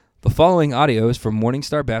The following audio is from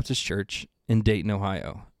Morningstar Baptist Church in Dayton,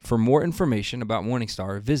 Ohio. For more information about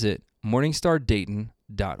Morningstar, visit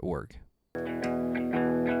morningstardayton.org.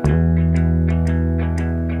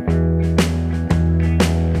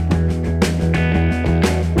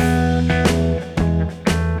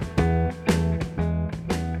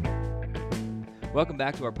 Welcome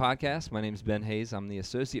back to our podcast. My name is Ben Hayes. I'm the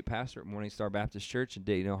associate pastor at Morningstar Baptist Church in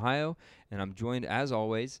Dayton, Ohio, and I'm joined, as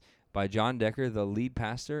always, by John Decker, the lead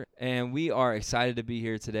pastor. And we are excited to be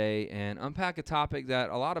here today and unpack a topic that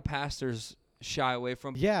a lot of pastors shy away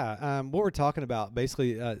from. Yeah, what we're talking about,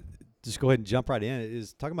 basically, just go ahead and jump right in,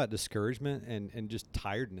 is talking about discouragement and just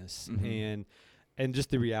tiredness and just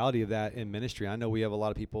the reality of that in ministry. I know we have a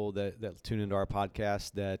lot of people that tune into our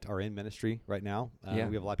podcast that are in ministry right now. We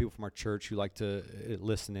have a lot of people from our church who like to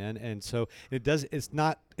listen in. And so it's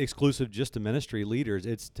not exclusive just to ministry leaders.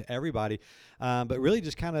 It's to everybody. But really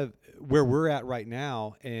just kind of where we're at right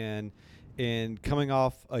now and coming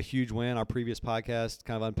off a huge win, our previous podcast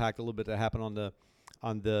kind of unpacked a little bit that happened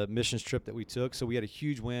on the missions trip that we took. So we had a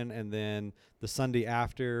huge win, and then the Sunday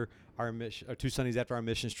after our mission, or 2 Sundays after our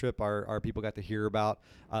missions trip, our people got to hear about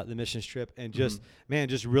the missions trip, and just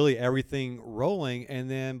really everything rolling. And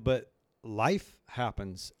then, but life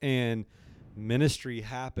happens, and ministry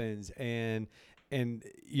happens, and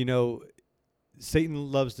you know,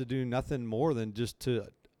 Satan loves to do nothing more than just to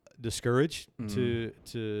discourage,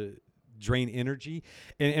 to drain energy.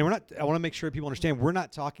 And we're not, I want to make sure people understand, we're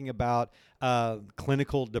not talking about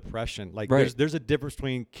clinical depression. Like there's a difference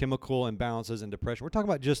between chemical imbalances and depression. We're talking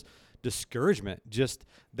about just discouragement, just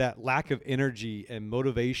that lack of energy and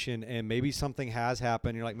motivation, and maybe something has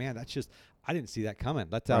happened. You're like, man, that's just, I didn't see that coming.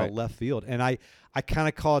 That's out of left field. And I kind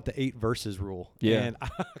of call it the 8 verses rule. Yeah. And I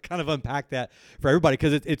kind of unpack that for everybody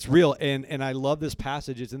because it's real. And I love this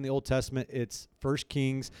passage. It's in the Old Testament. It's 1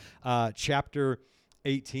 Kings chapter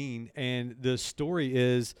 18, and the story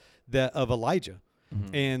is that of Elijah.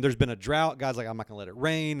 And there's been a drought. God's like, I'm not gonna let it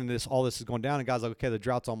rain, and all this is going down. And God's like, okay, the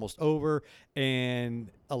drought's almost over. And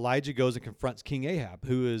Elijah goes and confronts King Ahab,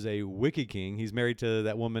 who is a wicked king. He's married to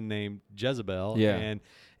that woman named Jezebel. Yeah.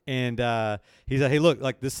 And he's like, hey, look,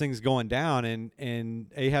 like this thing's going down. And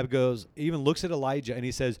Ahab goes, even looks at Elijah, and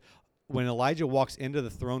he says, when Elijah walks into the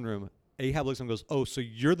throne room, Ahab looks at him and goes, oh, so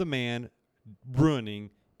you're the man ruining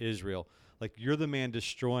Israel. Like, you're the man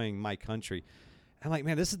destroying my country. I'm like,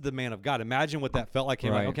 man, this is the man of God. Imagine what that felt like.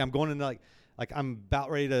 Him. Like, okay, I'm going into like I'm about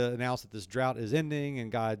ready to announce that this drought is ending,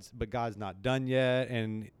 and God's not done yet.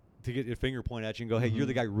 And to get your finger pointed at you and go, hey, you're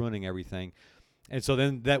the guy ruining everything. And so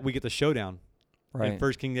then that we get the showdown in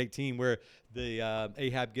 1 Kings 18, where the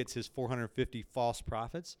Ahab gets his 450 false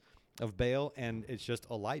prophets of Baal, and it's just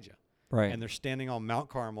Elijah. Right. And they're standing on Mount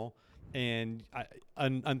Carmel. And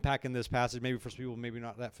unpacking this passage, maybe for some people maybe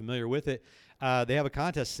not that familiar with it, they have a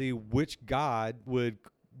contest to see which god would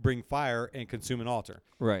bring fire and consume an altar.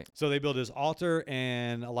 Right. So they build this altar,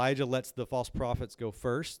 and Elijah lets the false prophets go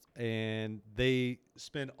first, and they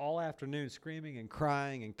spend all afternoon screaming and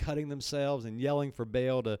crying and cutting themselves and yelling for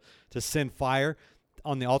Baal to send fire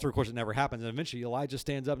on the altar. Of course, it never happens. And eventually Elijah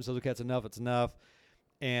stands up and says, okay, it's enough.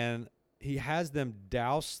 And he has them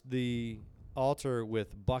douse the altar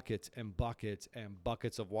with buckets and buckets and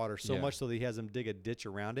buckets of water, so much so that he has them dig a ditch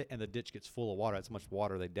around it, and the ditch gets full of water. That's how much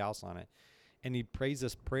water they douse on it. And he prays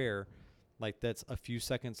this prayer like that's a few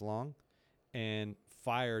seconds long, and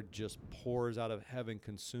fire just pours out of heaven,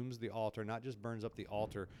 consumes the altar, not just burns up the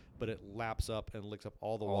altar, but it laps up and licks up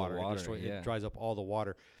all the water. It dries up all the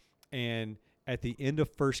water. And at the end of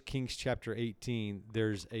 1 Kings chapter 18,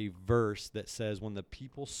 there's a verse that says, when the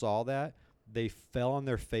people saw that, they fell on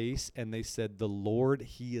their face and they said, the Lord,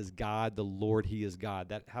 he is God. The Lord, he is God.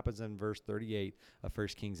 That happens in verse 38 of 1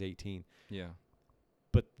 Kings 18. Yeah.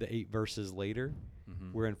 But the 8 verses later,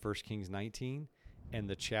 we're in 1 Kings 19, and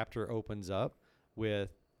the chapter opens up with,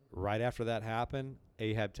 right after that happened,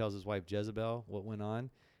 Ahab tells his wife Jezebel what went on,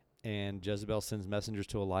 and Jezebel sends messengers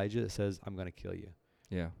to Elijah that says, I'm going to kill you.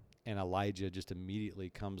 Yeah. And Elijah just immediately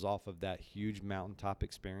comes off of that huge mountaintop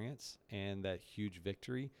experience and that huge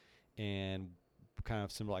victory, and kind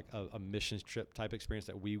of similar like a missions trip type experience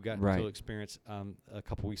that we got to experience a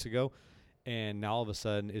couple weeks ago. And now all of a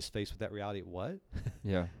sudden is faced with that reality. What?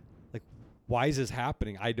 Yeah. Like, why is this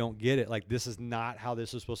happening? I don't get it. Like, this is not how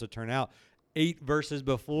this is supposed to turn out. 8 verses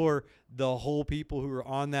before, the whole people who are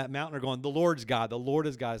on that mountain are going, the Lord's God. The Lord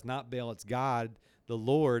is God. It's not Baal. It's God, the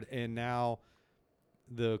Lord. And now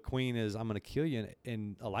the queen is, I'm going to kill you.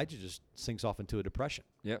 And Elijah just sinks off into a depression.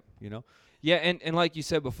 Yep. You know? Yeah, and like you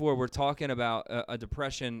said before, we're talking about a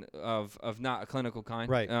depression of not a clinical kind.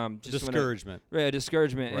 Right. Just discouragement.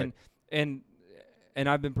 Discouragement. Right. And and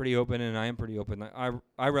I've been pretty open, and I am pretty open.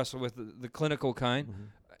 I wrestle with the clinical kind. Mm-hmm.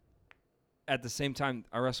 At the same time,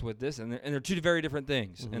 I wrestle with this, and they're two very different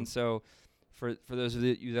things. Mm-hmm. And so, for those of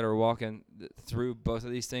you that are walking through both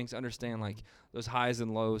of these things, understand like those highs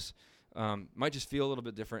and lows might just feel a little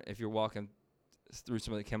bit different if you're walking through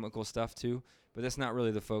some of the chemical stuff too. But that's not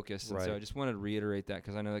really the focus. And so I just wanted to reiterate that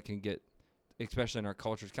because I know that can get, especially in our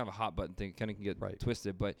culture, it's kind of a hot button thing. Kind of can get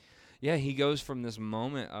twisted. But yeah, he goes from this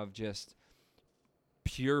moment of just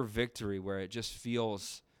pure victory where it just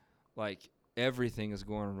feels like everything is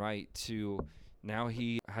going right to now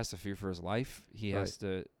he has to fear for his life. He has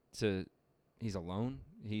to he's alone.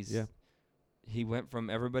 He went from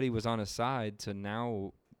everybody was on his side to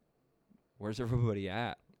now where's everybody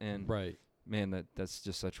at? And man, that's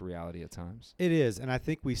just such reality at times. It is, and I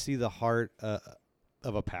think we see the heart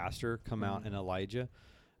of a pastor come out in Elijah,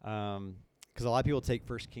 because a lot of people take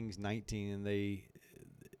 1 Kings 19 and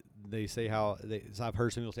they say how so I've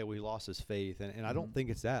heard some people say, well, he lost his faith, and I don't think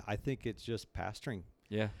it's that. I think it's just pastoring.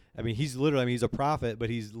 Yeah, I mean, he's a prophet, but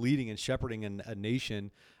he's leading and shepherding a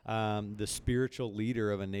nation, the spiritual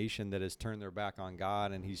leader of a nation that has turned their back on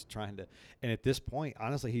God, and he's trying to. And at this point,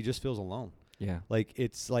 honestly, he just feels alone. Yeah, like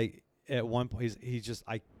it's like at one point he's just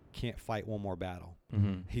I can't fight one more battle.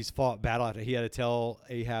 Mm-hmm. He's fought battle after he had to tell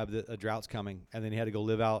Ahab that a drought's coming, and then he had to go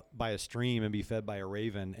live out by a stream and be fed by a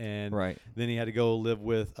raven, and then he had to go live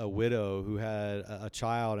with a widow who had a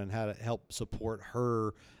child and had to help support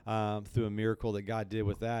her through a miracle that God did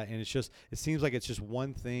with that. And it seems like it's just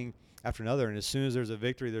one thing after another, and as soon as there's a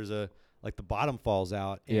victory, there's like the bottom falls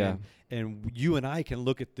out. And you and I can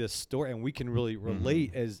look at this story and we can really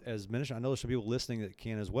relate as ministers. I know there's some people listening that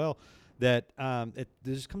can as well. That there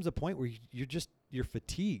just comes a point where you're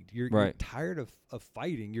fatigued. You're tired of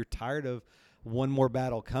fighting. You're tired of one more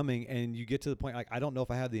battle coming, and you get to the point like I don't know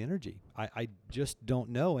if I have the energy. I just don't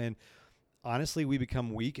know. And honestly, we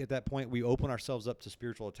become weak at that point. We open ourselves up to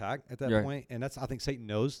spiritual attack at that point, and that's I think Satan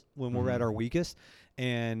knows when we're at our weakest,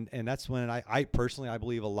 and that's when I personally I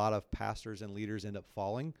believe a lot of pastors and leaders end up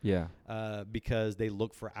falling. Because they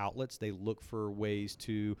look for outlets, they look for ways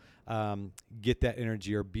to get that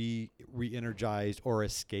energy or be re-energized or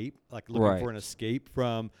escape, like looking for an escape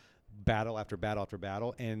from battle after battle after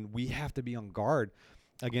battle, and we have to be on guard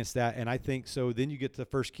against that. And I think so. Then you get to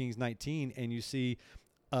 1 Kings 19, and you see.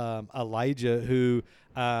 Elijah, who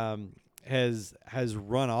has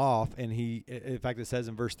run off, and he, in fact, it says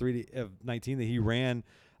in verse 3 of 19 that he ran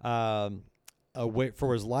away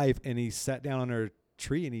for his life, and he sat down under a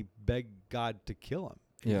tree and he begged God to kill him.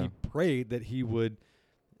 And he prayed that he would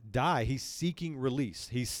die. He's seeking release.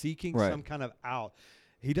 He's seeking some kind of out.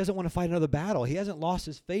 He doesn't want to fight another battle. He hasn't lost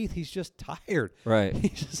his faith. He's just tired.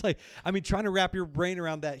 He's just like, I mean, trying to wrap your brain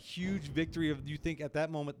around that huge victory of you think at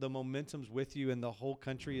that moment the momentum's with you and the whole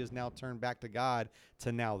country is now turned back to God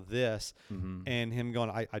to now this, and him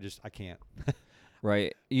going, I can't.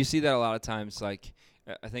 You see that a lot of times. Like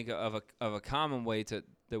I think of a common way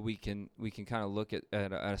that we can kind of look at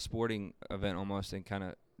a sporting event almost and kind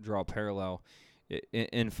of draw a parallel.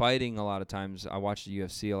 In fighting, a lot of times I watch the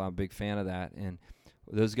UFC. I'm a big fan of that, and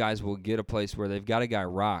those guys will get a place where they've got a guy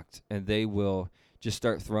rocked, and they will just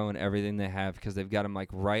start throwing everything they have because they've got him like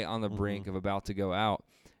right on the brink of about to go out.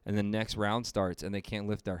 And the next round starts, and they can't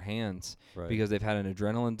lift their hands because they've had an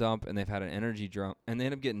adrenaline dump and they've had an energy dump, and they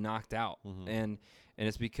end up getting knocked out. And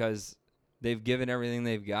it's because they've given everything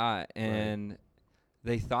they've got, and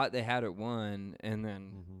they thought they had it won, and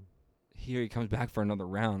then here he comes back for another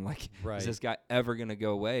round. Like, is this guy ever going to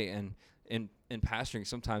go away? And in pastoring,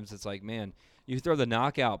 sometimes it's like, man, you throw the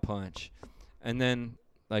knockout punch, and then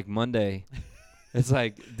like Monday, it's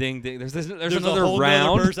like ding ding. There's another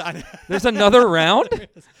round. There's another round.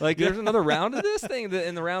 Like there's another round of this thing,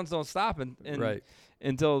 and the rounds don't stop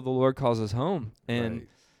until the Lord calls us home. And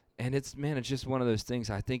it's just one of those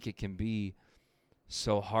things. I think it can be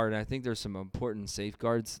so hard. And I think there's some important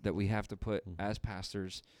safeguards that we have to put as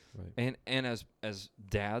pastors, and as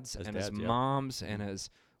dads and as moms and as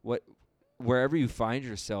wherever you find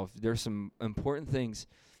yourself, there's some important things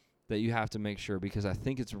that you have to make sure, because I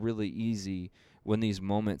think it's really easy when these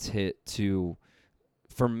moments hit to,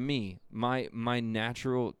 for me, my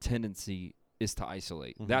natural tendency is to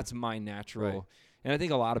isolate. That's my natural, and I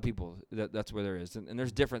think a lot of people, that's where there is. And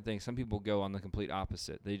there's different things. Some people go on the complete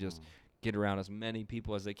opposite. They just get around as many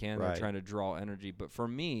people as they can. They're trying to draw energy. But for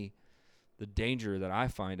me, the danger that I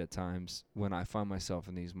find at times when I find myself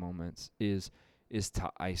in these moments is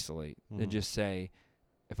to isolate and just say,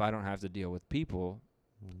 if I don't have to deal with people,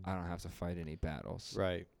 I don't have to fight any battles.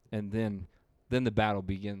 And then the battle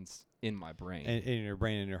begins in my brain. And in your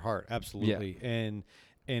brain and your heart, absolutely. And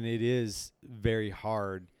it is very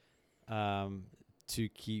hard to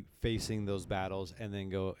keep facing those battles and then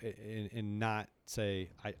go and not say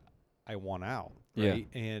I want out, right?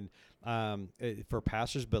 And for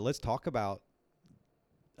pastors, but let's talk about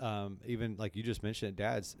even like you just mentioned,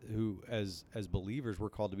 dads who as believers we're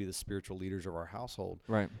called to be the spiritual leaders of our household,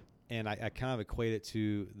 Right. and I kind of equate it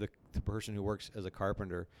to the person who works as a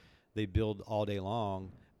carpenter. They build all day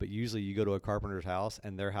long, but usually you go to a carpenter's house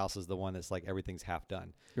and their house is the one that's like everything's half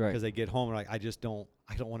done. Right. Because they get home and like, I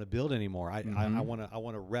don't want to build anymore. I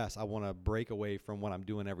want to rest. I want to break away from what I'm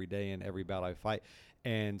doing every day and every battle I fight.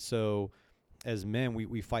 And so as men,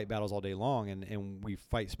 we fight battles all day long, and we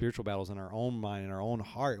fight spiritual battles in our own mind and our own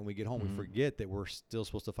heart. And we get home, we forget that we're still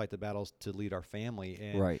supposed to fight the battles to lead our family.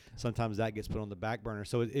 And Right. sometimes that gets put on the back burner.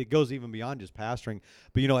 So it goes even beyond just pastoring.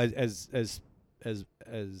 But, you know, as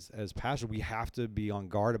pastors, we have to be on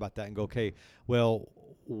guard about that and go, okay, well,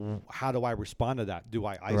 how do I respond to that? Do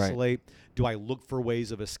I isolate? Right. Do I look for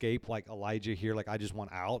ways of escape like Elijah here? Like I just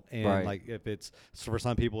want out. And like if it's for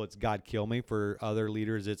some people, it's God kill me. For other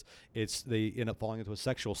leaders, it's they end up falling into a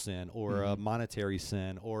sexual sin or a monetary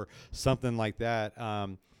sin or something like that.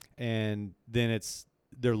 And then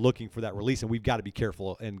they're looking for that release, and we've got to be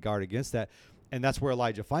careful and guard against that. And that's where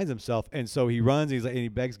Elijah finds himself. And so he runs, and he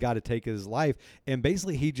begs God to take his life. And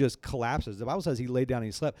basically he just collapses. The Bible says he laid down and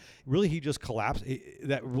he slept. Really, he just collapsed.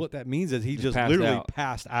 What that means is he just literally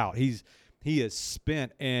passed out. He is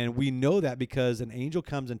spent. And we know that because an angel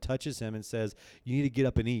comes and touches him and says, you need to get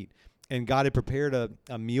up and eat. And God had prepared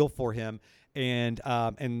a meal for him and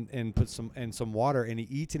put some water. And he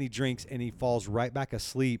eats and he drinks and he falls right back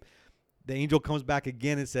asleep. The angel comes back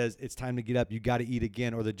again and says, it's time to get up. You got to eat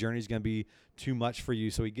again or the journey's going to be too much for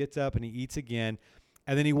you. So he gets up and he eats again.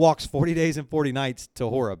 And then he walks 40 days and 40 nights to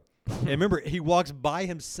Horeb. And remember, he walks by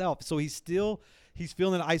himself. So he's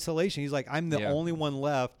feeling isolation. He's like, I'm the only one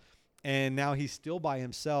left. And now he's still by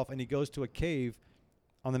himself. And he goes to a cave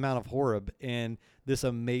on the Mount of Horeb. And this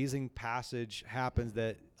amazing passage happens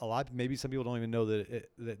that maybe some people don't even know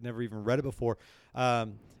that never even read it before.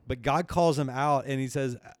 But God calls him out and he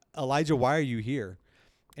says, Elijah, why are you here?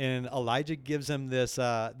 And Elijah gives him this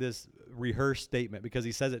rehearsed statement because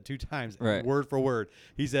he says it 2 times, word for word.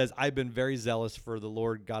 He says, I've been very zealous for the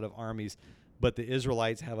Lord God of armies, but the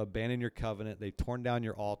Israelites have abandoned your covenant. They've torn down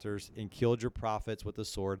your altars and killed your prophets with the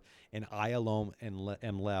sword, and I alone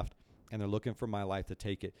am left, and they're looking for my life to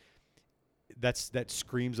take it. That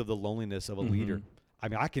screams of the loneliness of a leader. I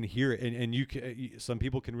mean, I can hear it, and some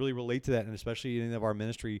people can really relate to that, and especially any of our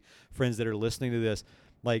ministry friends that are listening to this,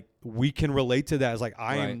 like we can relate to that. It's like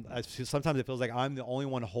sometimes it feels like I'm the only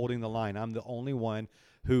one holding the line. I'm the only one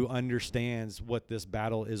who understands what this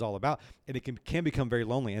battle is all about, and it can become very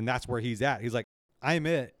lonely. And that's where he's at. He's like, I'm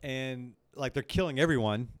it, and like they're killing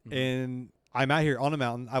everyone, and I'm out here on a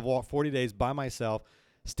mountain. I've walked 40 days by myself,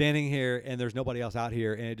 standing here, and there's nobody else out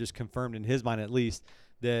here, and it just confirmed in his mind at least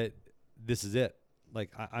that this is it.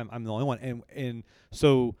 Like I'm the only one, and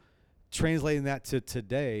so translating that to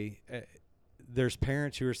today, there's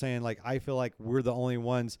parents who are saying like, I feel like we're the only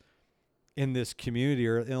ones in this community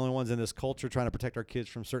or the only ones in this culture trying to protect our kids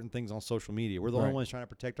from certain things on social media. We're the only ones trying to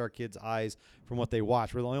protect our kids' eyes from what they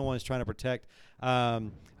watch. We're the only ones trying to protect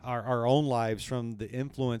our own lives from the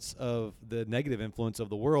influence of the negative influence of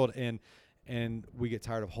the world, and we get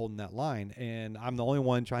tired of holding that line. And I'm the only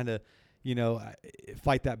one trying to,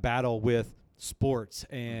 fight that battle with sports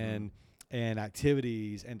and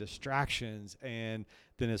activities and distractions. And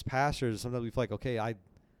then as pastors, sometimes we feel like, okay,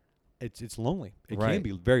 it's lonely. It can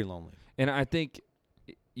be very lonely. And I think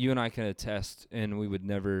you and I can attest, and we would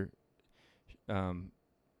never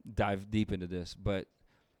dive deep into this, but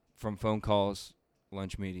from phone calls,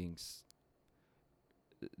 lunch meetings,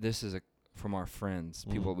 this is from our friends,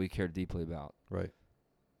 people we care deeply about. Right.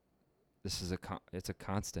 This is it's a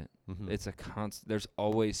constant. It's a constant. There's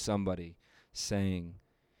always somebody saying,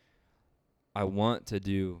 I want to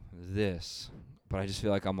do this, but I just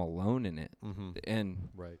feel like I'm alone in it. And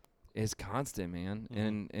it's constant, man.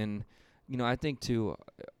 And I think too,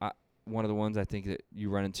 one of the ones I think that you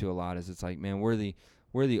run into a lot is it's like, man, we're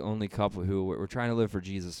the only couple who we're trying to live for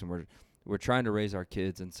Jesus, and we're trying to raise our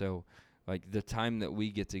kids. And so like the time that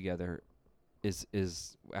we get together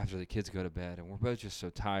is after the kids go to bed, and we're both just so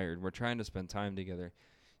tired. We're trying to spend time together.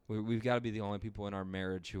 We've got to be the only people in our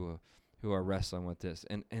marriage who are wrestling with this.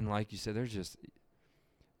 And like you said, there's just,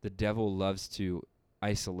 the devil loves to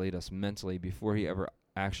isolate us mentally before he ever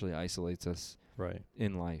actually isolates us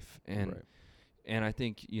in life. And I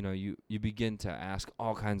think, you begin to ask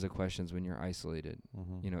all kinds of questions when you're isolated.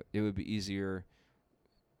 It would be easier,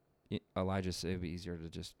 Elijah said it would be easier to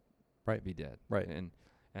just be dead. And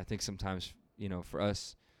I think sometimes, for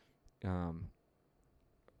us,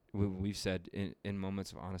 we've said in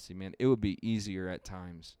moments of honesty, man, it would be easier at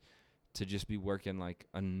times to just be working like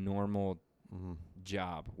a normal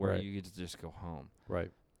job where Right. you get to just go home.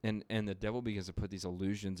 Right. And the devil begins to put these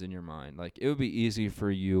illusions in your mind. Like, it would be easy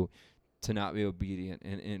for you to not be obedient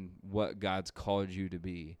in what God's called you to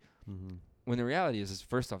be. Mm-hmm. When the reality is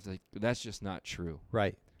first off, like, that's just not true.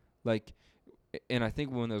 Right. Like, and I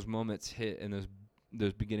think when those moments hit and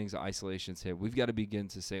those beginnings of isolations hit, we've got to begin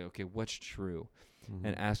to say, okay, what's true? Mm-hmm.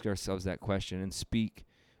 And ask ourselves that question and speak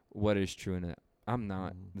what is true in it. I'm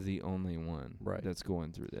not the only one that's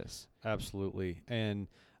going through this. Absolutely. And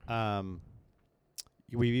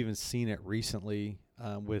we've even seen it recently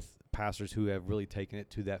with pastors who have really taken it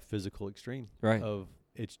to that physical extreme of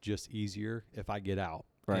it's just easier if I get out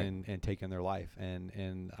and taking their life.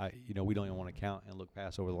 And I, we don't even want to count and look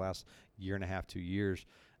past over the last year and a half, 2 years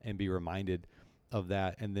and be reminded of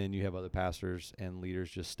that. And then you have other pastors and leaders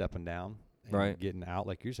just stepping down and getting out,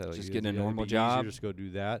 like you said. Just getting a normal job. Just go do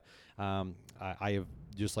that. I have,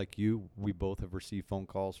 just like you, we both have received phone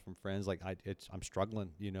calls from friends like I'm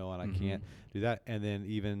struggling, and I can't do that. And then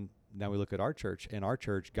even now we look at our church, and our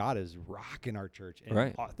church, God is rocking our church,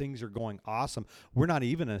 and things are going awesome. We're not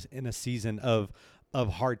even in a season of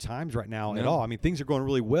hard times right now at all. I mean, things are going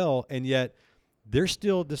really well, and yet there's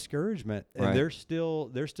still discouragement, and there's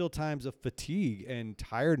still times of fatigue and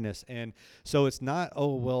tiredness. And so it's not,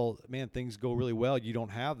 oh, well, man, things go really well, you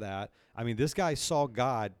don't have that. I mean, this guy saw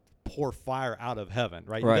God pour fire out of heaven,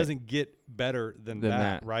 right? It doesn't get better than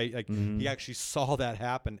that, right? Like he actually saw that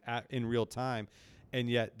happen in real time, and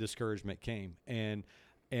yet discouragement came.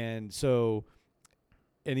 And so,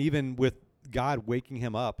 and even with God waking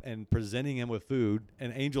him up and presenting him with food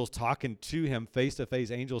and angels talking to him face to face,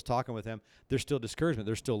 angels talking with him, there's still discouragement.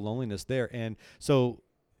 There's still loneliness there. And so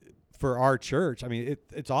for our church, I mean,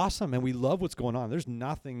 it's awesome, and we love what's going on. There's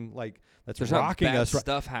nothing like that's rocking us.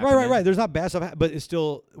 Stuff happening. Right. There's not bad stuff, but it's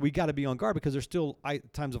still, we got to be on guard because there's still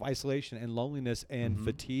times of isolation and loneliness and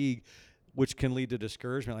fatigue, which can lead to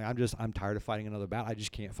discouragement. Like I'm tired of fighting another battle. I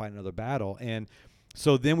just can't fight another battle. And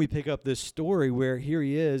so then we pick up this story where here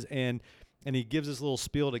he is, and he gives this little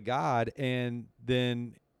spiel to God, and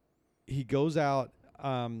then he goes out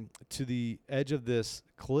to the edge of this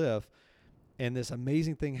cliff, and this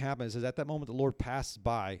amazing thing happens. Is at that moment the Lord passes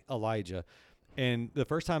by Elijah, and the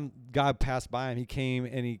first time God passed by him, he came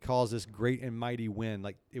and he caused this great and mighty wind,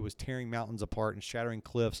 like it was tearing mountains apart and shattering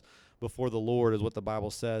cliffs before the Lord, is what the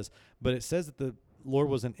Bible says. But it says that the Lord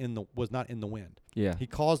was not in the wind. Yeah. He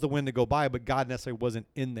caused the wind to go by, but God necessarily wasn't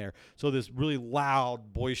in there. So this really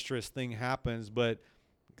loud, boisterous thing happens, but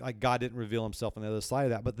like God didn't reveal himself on the other side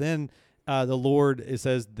of that. But then the Lord, it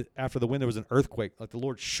says after the wind, there was an earthquake. Like the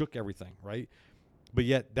Lord shook everything, right? But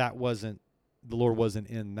yet the Lord wasn't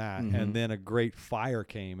in that. And then a great fire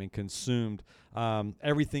came and consumed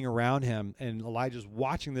everything around him. And Elijah's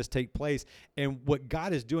watching this take place. And what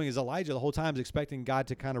God is doing is Elijah the whole time is expecting God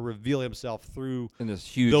to kind of reveal himself through in this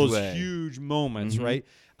huge those way. huge moments, right?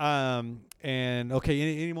 And okay,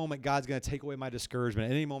 any moment God's going to take away my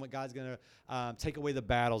discouragement. At any moment God's going to take away the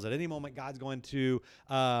battles. At any moment God's going to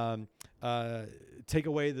take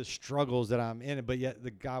away the struggles that I'm in. But yet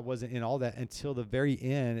the God wasn't in all that until the very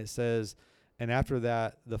end. It says, and after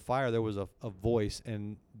that, the fire, there was a voice,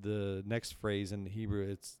 and the next phrase in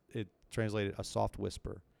Hebrew, it translated a soft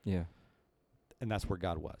whisper. Yeah. And that's where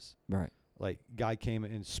God was. Right. Like God came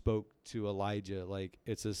and spoke to Elijah. Like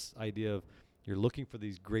it's this idea of you're looking for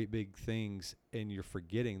these great big things, and you're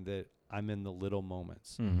forgetting that I'm in the little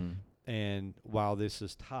moments. And while this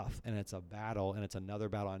is tough, and it's a battle, and it's another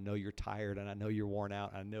battle, I know you're tired, and I know you're worn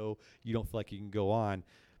out, I know you don't feel like you can go on.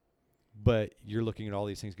 But you're looking at all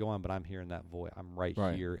these things go on, but I'm hearing that voice. I'm right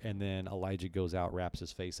here. And then Elijah goes out, wraps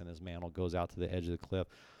his face in his mantle, goes out to the edge of the cliff,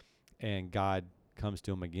 and God comes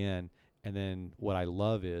to him again. And then what I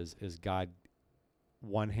love is God,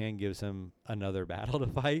 one hand gives him another battle to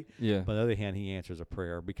fight. Yeah. But on the other hand, he answers a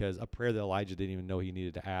prayer, because a prayer that Elijah didn't even know he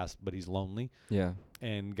needed to ask, but he's lonely. Yeah.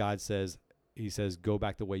 And God says, go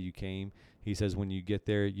back the way you came. He says, when you get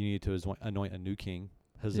there, you need to anoint a new king,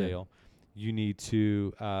 Hazael. Yeah. You need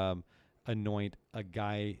to anoint a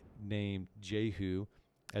guy named Jehu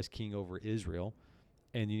as king over Israel,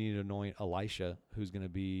 and you need to anoint Elisha, who's going to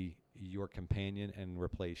be your companion and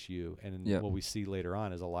replace you. And what we see later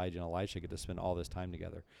on is Elijah and Elisha get to spend all this time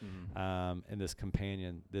together. And this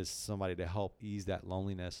companion, this somebody to help ease that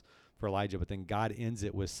loneliness for Elijah. But then God ends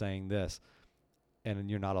it with saying this,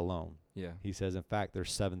 and you're not alone. Yeah. He says, in fact,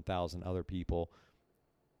 there's 7,000 other people.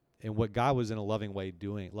 And what God was in a lovingly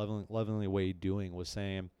way doing was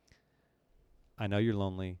saying, I know you're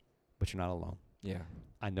lonely, but you're not alone. Yeah.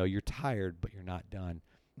 I know you're tired, but you're not done.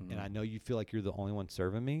 and I know you feel like you're the only one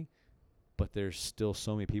serving me, but there's still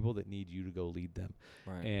so many people that need you to go lead them.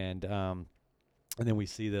 Right. And then we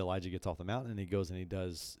see that Elijah gets off the mountain and he goes and he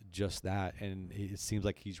does just that. And it seems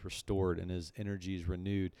like he's restored and his energy is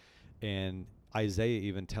renewed. And Isaiah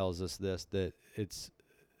even tells us this, that it's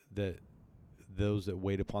that those that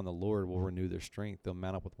wait upon the Lord will renew their strength. They'll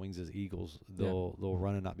mount up with wings as eagles. They'll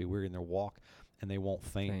run and not be weary, and they'll walk and they won't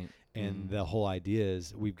faint. And the whole idea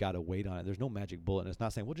is we've got to wait on it. There's no magic bullet. And it's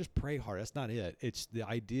not saying, well, just pray hard. That's not it. It's the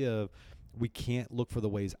idea of we can't look for the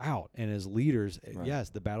ways out. And as leaders,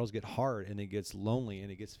 yes, the battles get hard and it gets lonely and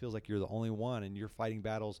it feels like you're the only one, and you're fighting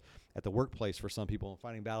battles at the workplace for some people and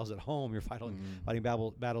fighting battles at home. You're fighting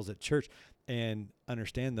battles at church. And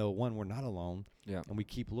understand, though, one, we're not alone. Yeah. And we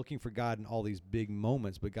keep looking for God in all these big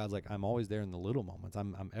moments, but God's like, I'm always there in the little moments.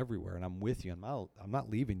 I'm everywhere and I'm with you. I'm not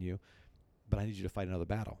leaving you, but I need you to fight another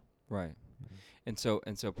battle. Right. And so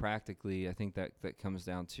practically, I think that comes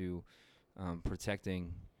down to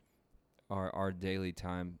protecting our daily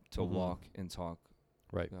time to walk and talk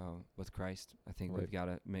with Christ. I think we've got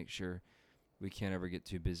to make sure we can't ever get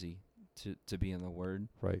too busy to be in the Word.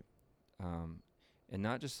 Right. And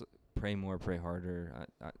not just pray more, pray harder.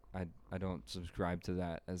 I don't subscribe to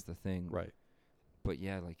that as the thing. Right. But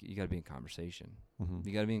yeah, like you got to be in conversation. Mm-hmm.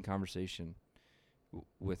 You got to be in conversation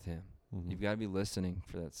with Him. Mm-hmm. You've got to be listening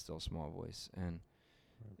for that still small voice and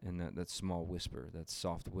that small whisper, that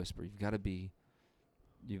soft whisper. You've got to be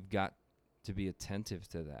attentive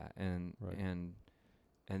to that. And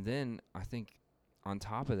then I think on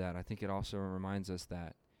top of that, I think it also reminds us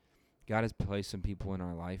that God has placed some people in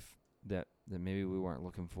our life that maybe we weren't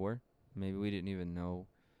looking for. Maybe we didn't even know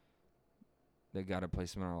that God had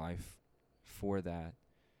placed them in our life for that.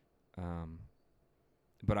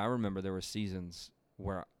 But I remember there were seasons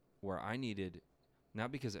where I needed,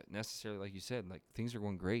 not because it necessarily, like you said, like things are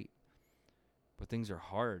going great, but things are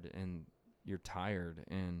hard and you're tired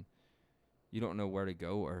and you don't know where to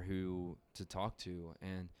go or who to talk to.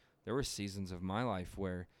 And there were seasons of my life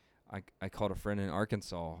where I called a friend in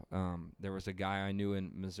Arkansas. There was a guy I knew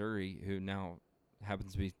in Missouri who now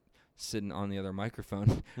happens to be sitting on the other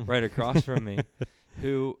microphone right across from me,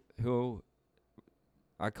 who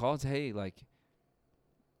I called, hey, like,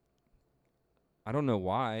 I don't know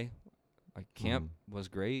why. Like camp was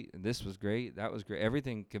great, and this was great, that was great.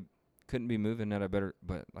 Everything couldn't be moving at a better,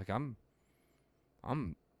 but like I'm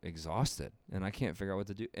exhausted and I can't figure out what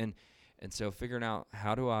to do. And so figuring out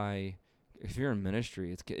how do I, if you're in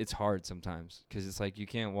ministry, it's hard sometimes because it's like you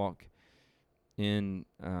can't walk in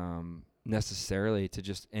necessarily to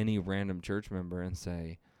just any random church member and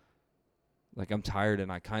say, like, I'm tired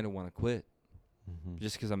and I kind of want to quit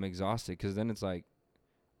just because I'm exhausted. Because then it's like,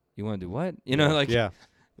 you want to do what? You know, like,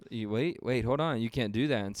 you wait, hold on. You can't do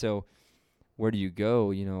that. And so where do you go,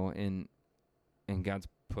 you know, and God's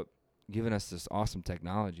given us this awesome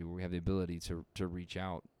technology where we have the ability to reach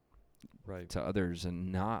out to others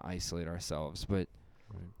and not isolate ourselves. But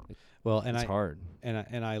it's hard.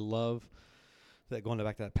 And I love that, going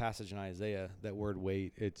back to that passage in Isaiah, that word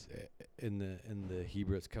wait, it's in the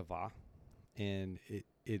Hebrew, it's kavah. And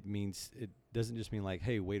it means, it doesn't just mean like,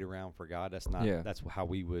 hey, wait around for God. That's not, that's how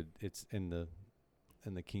we would, it's in the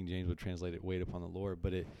King James would translate it, wait upon the Lord,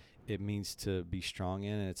 but it means to be strong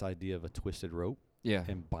in, and it's idea of a twisted rope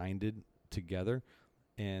and binded together.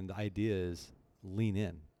 And the idea is lean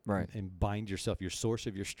in and bind yourself, your source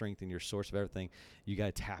of your strength and your source of everything. You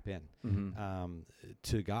got to tap in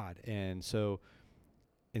to God. And so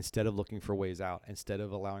instead of looking for ways out, instead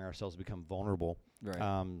of allowing ourselves to become vulnerable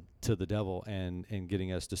to the devil and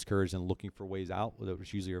getting us discouraged and looking for ways out,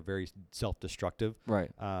 which usually are very self-destructive,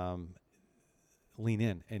 lean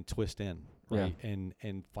in and twist in,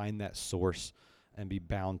 and find that source and be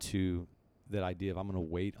bound to that idea of, I'm going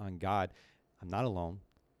to wait on God. I'm not alone.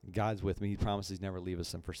 God's with me. He promises never leave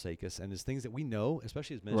us and forsake us. And there's things that we know,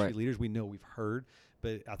 especially as ministry leaders, we know, we've heard,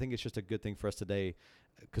 but I think it's just a good thing for us today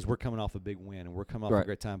because we're coming off a big win and we're coming off a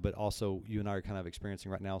great time, but also you and I are kind of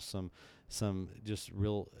experiencing right now some just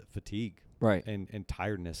real fatigue and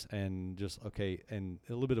tiredness and just, and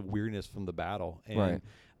a little bit of weariness from the battle and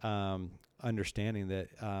understanding that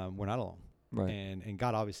we're not alone. And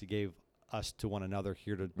God obviously gave us to one another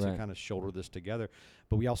here to kind of shoulder this together,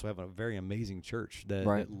 but we also have a very amazing church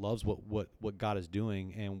that loves what God is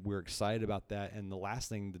doing, and we're excited about that. And the last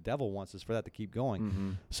thing the devil wants is for that to keep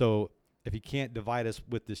going. So if he can't divide us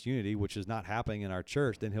with this unity, which is not happening in our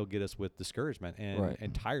church, then he'll get us with discouragement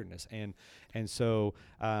and tiredness. And so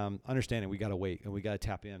understanding we got to wait and we got to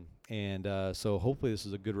tap in. And so hopefully this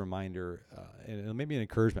is a good reminder and maybe an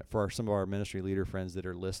encouragement for some of our ministry leader friends that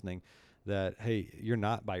are listening, that, hey, you're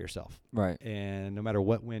not by yourself. Right. And no matter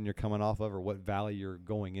what wind you're coming off of or what valley you're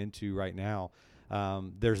going into right now,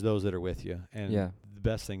 there's those that are with you. And the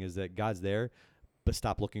best thing is that God's there, but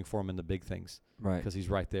stop looking for him in the big things. Right. Because he's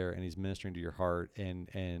right there and he's ministering to your heart,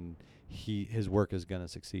 and his work is going to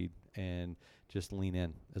succeed. And just lean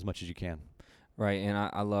in as much as you can. Right. And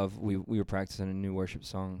I love, we were practicing a new worship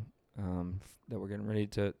song that we're getting ready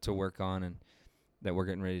to work on, and that we're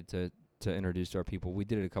getting ready to introduce to our people. We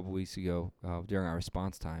did it a couple weeks ago during our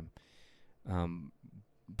response time.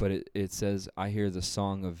 But it says, I hear the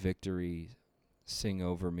song of victory sing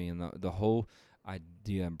over me. And the whole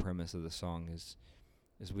idea and premise of the song is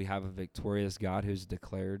we have a victorious God who's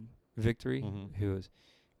declared victory, who is,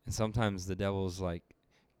 and sometimes the devil's like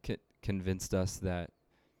convinced us that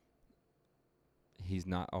he's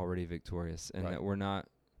not already victorious, and that we're not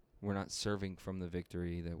serving from the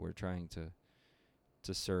victory, that we're trying to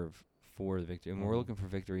serve for the victory. And we're looking for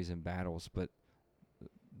victories in battles, but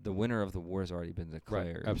the winner of the war has already been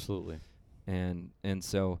declared. Right. Absolutely. And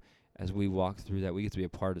so as we walk through that, we get to be a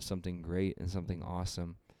part of something great and something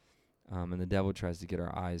awesome. And the devil tries to get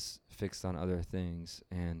our eyes fixed on other things,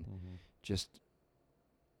 and just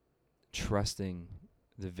trusting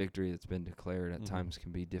the victory that's been declared at times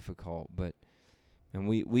can be difficult. And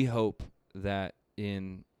we hope that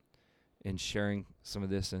in sharing some of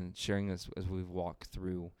this and sharing this as we've walked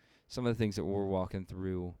through some of the things that we're walking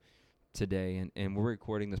through today, and we're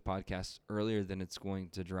recording this podcast earlier than it's going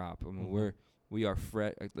to drop. I mean, we are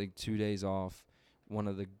like 2 days off one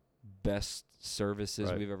of the best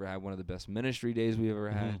services we've ever had, one of the best ministry days we've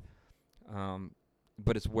ever had.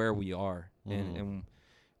 But it's where we are, and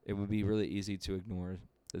it would be really easy to ignore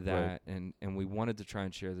that. And we wanted to try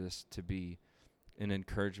and share this to be an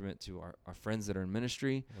encouragement to our friends that are in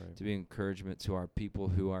ministry, to be encouragement to our people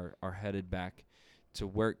who are headed back to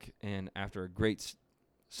work and after a great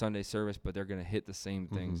Sunday service, but they're going to hit the same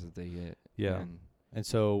things that they hit. Yeah. And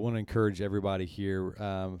so I want to encourage everybody here,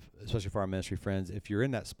 especially for our ministry friends, if you're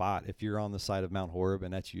in that spot, if you're on the side of Mount Horeb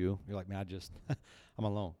and that's you're like, man, I'm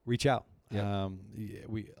alone. Reach out.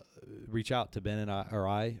 We reach out to Ben and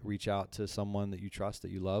I, reach out to someone that you trust,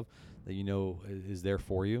 that you love, that you know is there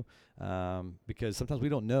for you. Because sometimes we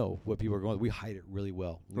don't know what people are going. We hide it really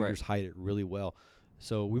well. Leaders hide it really well.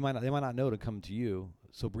 So they might not know to come to you.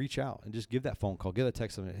 So reach out and just give that phone call, give a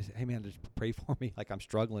text. Hey man, just pray for me. Like I'm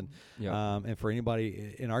struggling. And for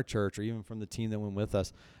anybody in our church or even from the team that went with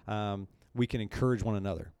us, we can encourage one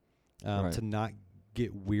another to not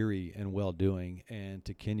get weary in well doing, and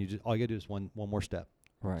to continue. All you gotta do is one more step.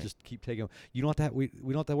 Right. Just keep taking. You don't have to. We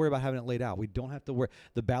don't have to worry about having it laid out. We don't have to worry.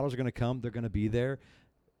 The battles are going to come. They're going to be there.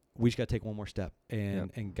 We just got to take one more step,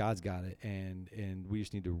 and God's got it, and we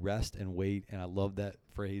just need to rest and wait. And I love that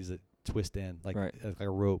phrase, that twist in like a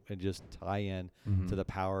rope, and just tie in to the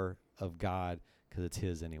power of God, because it's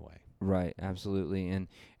His anyway. Right. Absolutely. And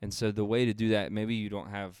so the way to do that, maybe you don't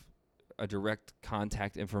have a direct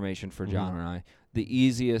contact information for John and I. The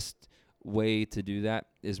easiest way to do that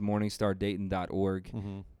is morningstardayton.org.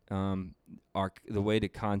 The way to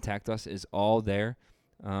contact us is all there.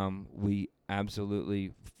 We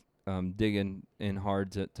absolutely dig in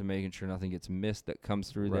hard to making sure nothing gets missed that comes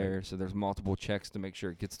through there. So there's multiple checks to make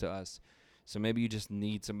sure it gets to us. So maybe you just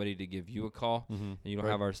need somebody to give you a call, and you don't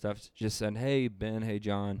have our stuff. Just send, hey, Ben, hey,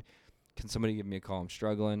 John, can somebody give me a call? I'm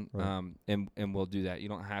struggling. And we'll do that. You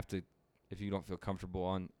don't have to, if you don't feel comfortable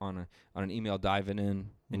on an email diving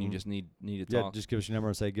in, and you just need to talk. Just give us your number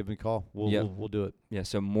and say, give me a call. We'll do it. Yeah,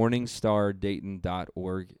 so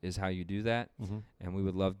morningstardayton.org is how you do that. And we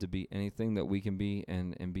would love to be anything that we can be,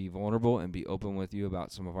 and be vulnerable and be open with you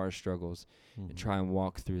about some of our struggles, and try and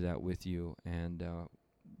walk through that with you, and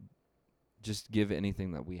just give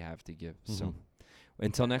anything that we have to give. So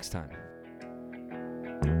until next time.